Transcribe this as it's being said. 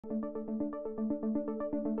Good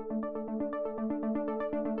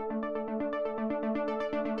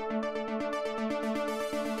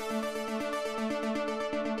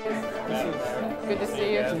to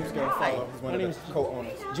see you. James Hi. My name is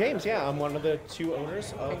co-owners. James, yeah, I'm one of the two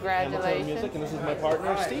owners of Hamiltone Music, and this is my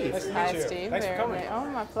partner, Steve. Nice to meet you. Steve. Thanks for coming. Oh,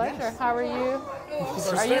 my pleasure. Yes. How are you?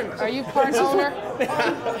 Are you part owner?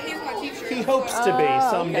 He's my teacher. He hopes to be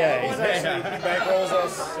someday. Okay. He bankrolls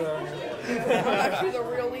us. I'm actually the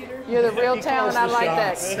real leader. You're the real talent. I like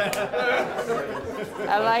that.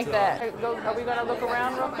 I like that. Are we going to look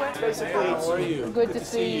around real quick? Basically, how are you? Good to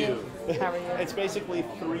see you. How are you? It's basically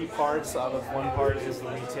three parts. Out of one part is the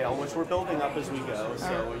retail, which we're building up as we go.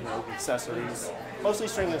 So, accessories, mostly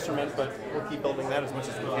string instruments, but we'll keep building that as much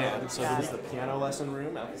as we can. So this is the piano lesson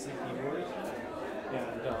room, Appleseed keyboard.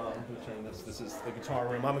 And this is the guitar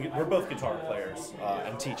room. We're both guitar players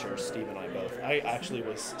and teachers, Steve and I both. I actually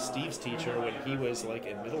was Steve's teacher when he was like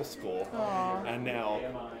in middle school. Aww. And now,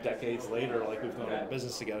 decades later, like we've gone into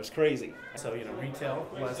business together. It's crazy. So, retail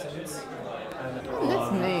lessons. And,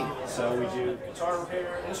 That's neat. So we do guitar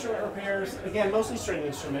repair, instrument repairs, again, mostly string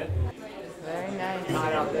instrument. Very nice.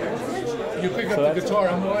 You pick up the guitar,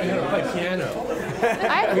 I'm going to play piano.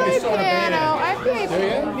 I play piano. I play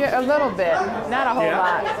a little bit, not a whole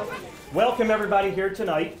lot. Welcome everybody here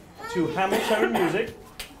tonight to Hamiltone Music.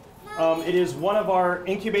 It is one of our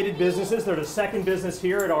incubated businesses. They're the second business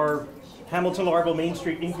here at our Hamilton Largo Main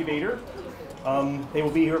Street Incubator. They will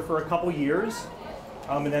be here for a couple years.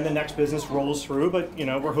 And then the next business rolls through, but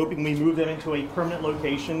we're hoping we move them into a permanent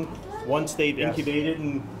location once they've incubated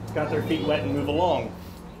and got their feet wet and move along.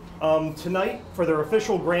 Tonight, for their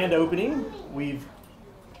official grand opening,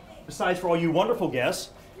 besides for all you wonderful guests,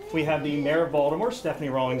 we have the Mayor of Baltimore, Stephanie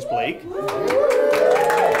Rawlings-Blake, and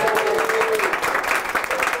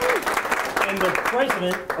the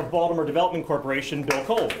President of Baltimore Development Corporation, Bill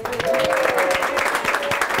Cole.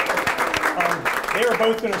 They are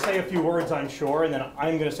both going to say a few words, I'm sure, and then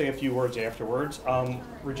I'm going to say a few words afterwards.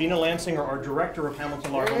 Regina Lansinger, our Director of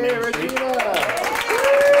Hamilton Largo Main Street.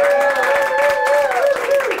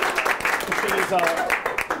 She is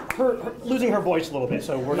losing her voice a little bit,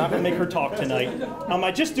 so we're not going to make her talk tonight.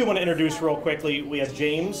 I just do want to introduce real quickly, we have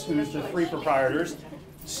James, who's the three proprietors,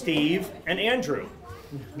 Steve, and Andrew.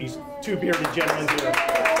 These two bearded gentlemen here.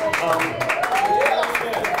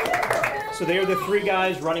 So they are the three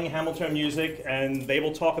guys running Hamiltone Music, and they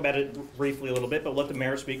will talk about it briefly a little bit, but let the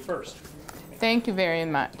mayor speak first. Thank you very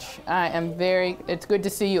much. It's good to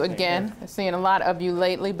see you again. I've seen a lot of you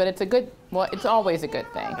lately, but it's always a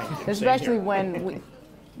good thing, especially when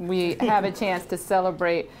we have a chance to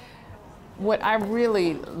celebrate what I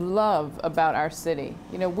really love about our city.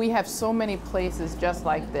 We have so many places just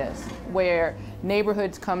like this, where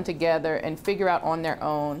neighborhoods come together and figure out on their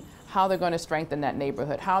own how they're going to strengthen that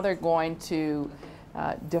neighborhood, how they're going to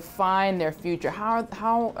define their future,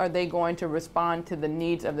 how are they going to respond to the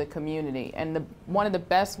needs of the community. And one of the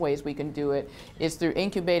best ways we can do it is through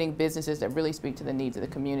incubating businesses that really speak to the needs of the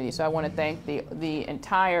community. So I want to thank the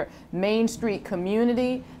entire Main Street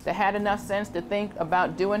community that had enough sense to think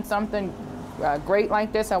about doing something great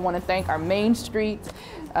like this. I want to thank our Main Street.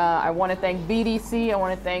 I want to thank BDC. I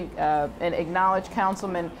want to thank and acknowledge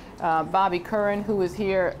Councilman Bobby Curran, who is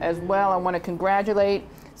here as well. I want to congratulate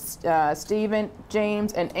Stephen,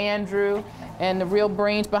 James, and Andrew, and the real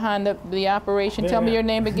brains behind the operation. Tell me your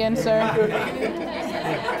name again, sir.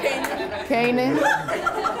 Kanan.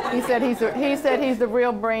 He said he's the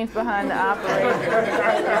real brains behind the operation.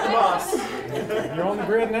 You're on the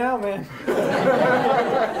grid now, man.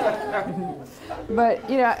 But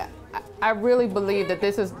I really believe that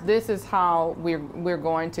this is how we're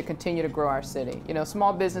going to continue to grow our city.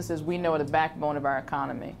 Small businesses, we know, are the backbone of our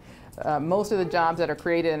economy. Most of the jobs that are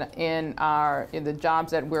created in the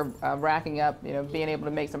jobs that we're racking up, being able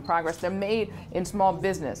to make some progress, they're made in small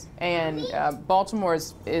business. And Baltimore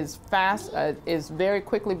is very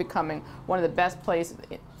quickly becoming one of the best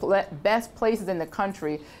places in the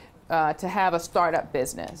country to have a startup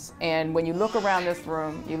business. And when you look around this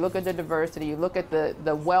room, you look at the diversity, you look at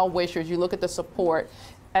the well-wishers, you look at the support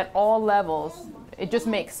at all levels, it just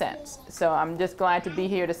makes sense. So I'm just glad to be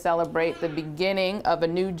here to celebrate the beginning of a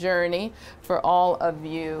new journey for all of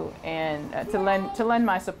you, and to lend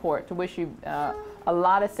my support, to wish you a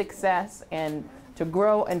lot of success, and to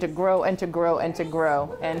grow and to grow and to grow and to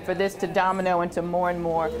grow, and for this to domino into more and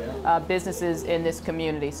more businesses in this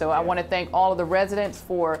community. So I want to thank all of the residents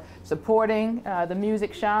for supporting the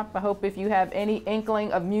music shop. I hope if you have any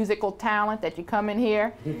inkling of musical talent that you come in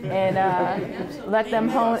here and let them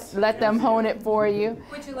hone it for you.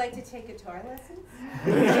 Would you like to take guitar lessons?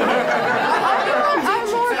 I'm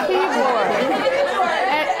more keyboard.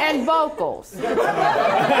 and vocals. I saw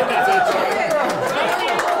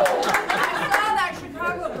that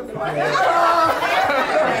Chicago performance.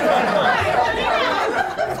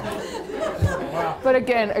 But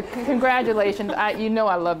again, congratulations. You know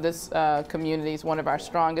I love this community. It's one of our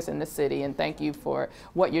strongest in the city, and thank you for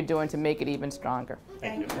what you're doing to make it even stronger.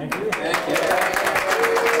 Thank you. Thank you.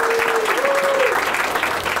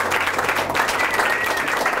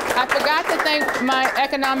 I forgot to thank my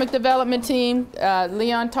economic development team,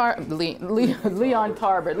 Leon Tarbert.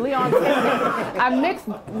 I mixed,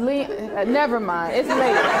 never mind, it's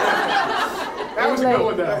late. That was a good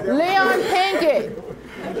one, though. Leon Pinkett.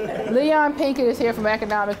 Leon Pinkett is here from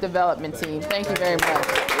economic development team. Thank you very much.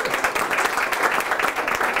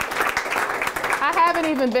 I haven't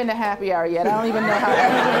even been to happy hour yet. I don't even know how.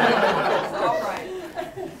 All right.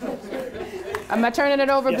 Am I turning it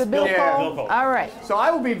over to Bill Bill Cole? Cole. All right. So I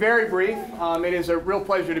will be very brief. It is a real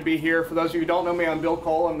pleasure to be here. For those of you who don't know me, I'm Bill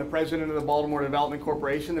Cole. I'm the president of the Baltimore Development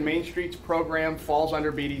Corporation. The Main Streets program falls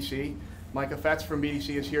under BDC. Micah Fetz from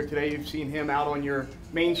BDC is here today. You've seen him out on your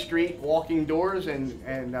Main Street walking doors and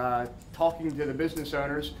talking to the business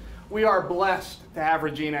owners. We are blessed to have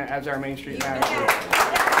Regina as our Main Street manager.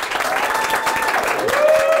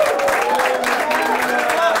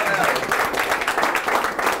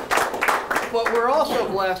 But we're also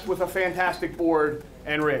blessed with a fantastic board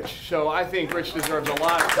and Rich. So I think Rich deserves a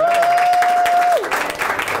lot of credit.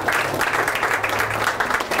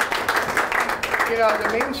 You know, the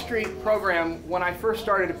Main Street program, when I first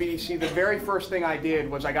started at BDC, the very first thing I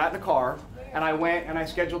did was I got in the car and I went and I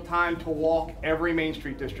scheduled time to walk every Main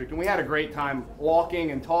Street district. And we had a great time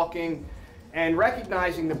walking and talking and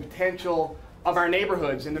recognizing the potential of our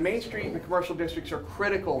neighborhoods. And the Main Street and the commercial districts are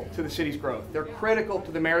critical to the city's growth. They're critical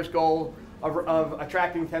to the mayor's goal of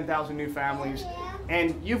attracting 10,000 new families.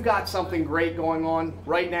 And you've got something great going on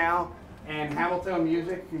right now. And Hamiltone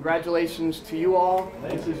Music, congratulations to you all.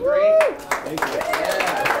 This is great. Thank you.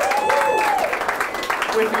 Yeah.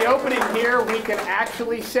 With the opening here, we can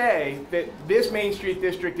actually say that this Main Street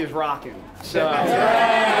district is rocking. So,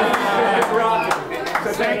 it's rocking.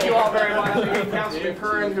 So thank you all very much. Thank Councilman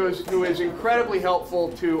Curran, who is incredibly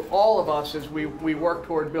helpful to all of us as we work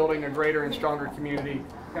toward building a greater and stronger community.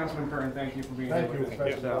 Councilman Curran, thank you for being here with us.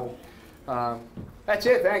 Thank you. So, that's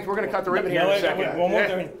it. Thanks. We're going to cut the ribbon here in a second. One more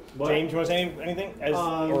thing. James, you want to say anything?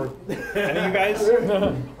 Or any of you guys?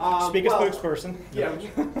 Speak as spokesperson. Yeah,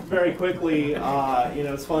 very quickly, you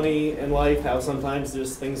know, it's funny in life how sometimes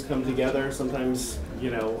just things come together. Sometimes,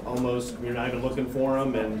 you know, almost you're not even looking for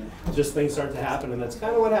them, and just things start to happen. And that's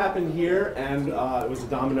kind of what happened here. And it was a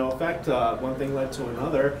domino effect. One thing led to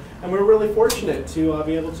another. And we're really fortunate to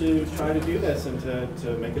be able to try to do this and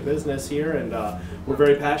to make a business here. And we're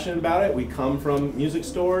very passionate about it. We come from music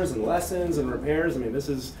stores and lessons and repairs. I mean, this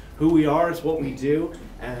is who we are, it's what we do,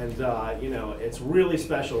 and you know, it's really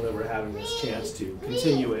special that we're having this chance to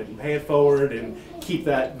continue it and pay it forward and keep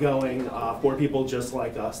that going for people just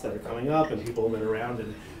like us that are coming up and people who've been around.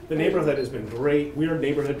 And the neighborhood has been great. We are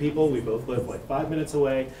neighborhood people. We both live like 5 minutes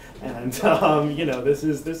away, and you know, this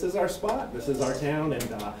is our spot. This is our town,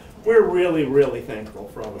 and we're really, really thankful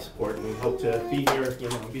for all the support, and we hope to be here, you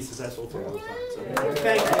know, and be successful for all the time. So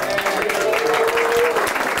thank you.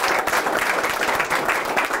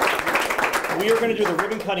 We are going to do the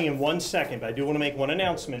ribbon cutting in 1 second, but I do want to make one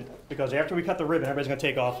announcement, because after we cut the ribbon, everybody's going to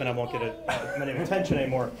take off and I won't get any attention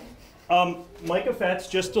anymore. Micah Fetz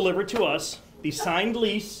just delivered to us the signed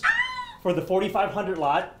lease for the 4,500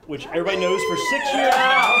 lot, which everybody knows for 6 years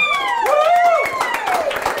now.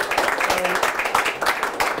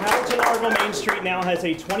 Hamilton Largo Main Street now has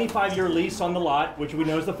a 25-year lease on the lot, which we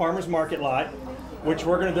know is the farmer's market lot, which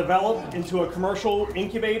we're going to develop into a commercial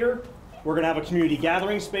incubator. We're going to have a community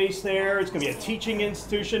gathering space there. It's going to be a teaching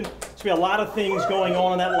institution. There's going to be a lot of things going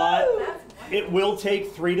on that lot. It will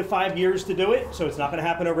take 3 to 5 years to do it, so it's not going to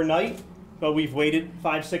happen overnight. But we've waited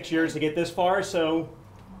 5-6 years to get this far, so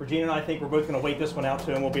Regina and I think we're both going to wait this one out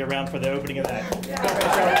too, and we'll be around for the opening of that.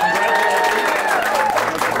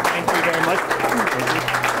 Thank you very much.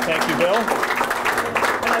 Thank you, Bill.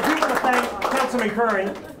 And I do want to thank Councilman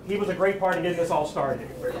Curran. He was a great part in getting this all started.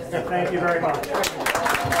 Thank you very much.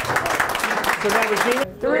 So now, Regina.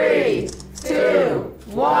 3, 2,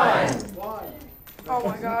 1. Oh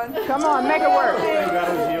my God. Come on, make it work. That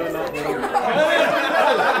was you and not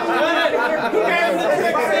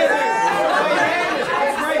me.